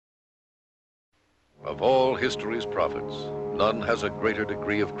Of all history's prophets, none has a greater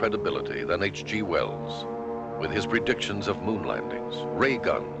degree of credibility than H.G. Wells. With his predictions of moon landings, ray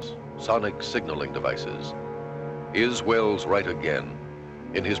guns, sonic signaling devices, is Wells right again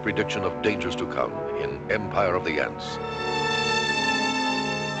in his prediction of dangers to come in Empire of the Ants?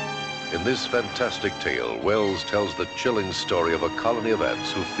 In this fantastic tale, Wells tells the chilling story of a colony of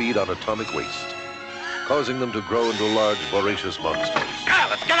ants who feed on atomic waste, causing them to grow into large, voracious monsters. Ah,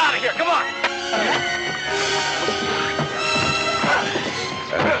 let's get out of here, come on!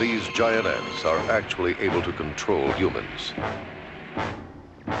 And these giant ants are actually able to control humans.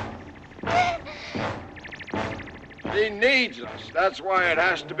 He needs us. That's why it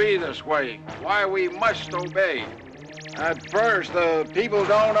has to be this way. Why we must obey. At first, the people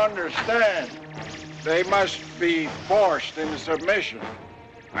don't understand. They must be forced into submission.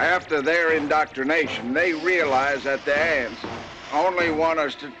 After their indoctrination, they realize that the ants only want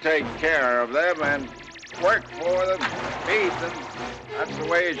us to take care of them and work for them, feed them. That's the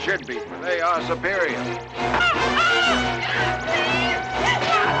way it should be, for they are superior. I'll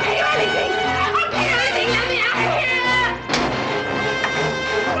do anything! I'll do anything! Let me out of here!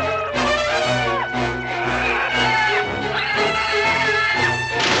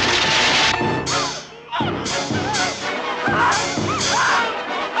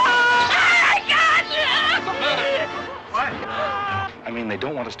 I mean, they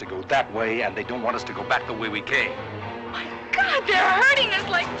don't want us to go that way, and they don't want us to go back the way we came. My God, they're hurting us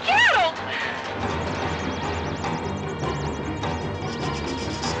like cattle!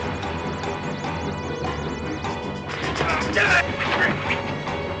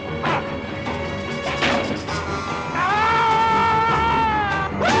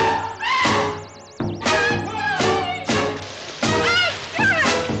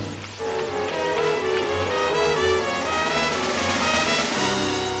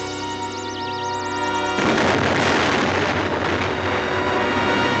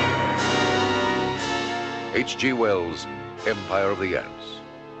 H.G. Wells' Empire of the Ants.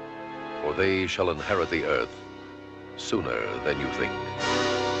 For they shall inherit the earth sooner than you think.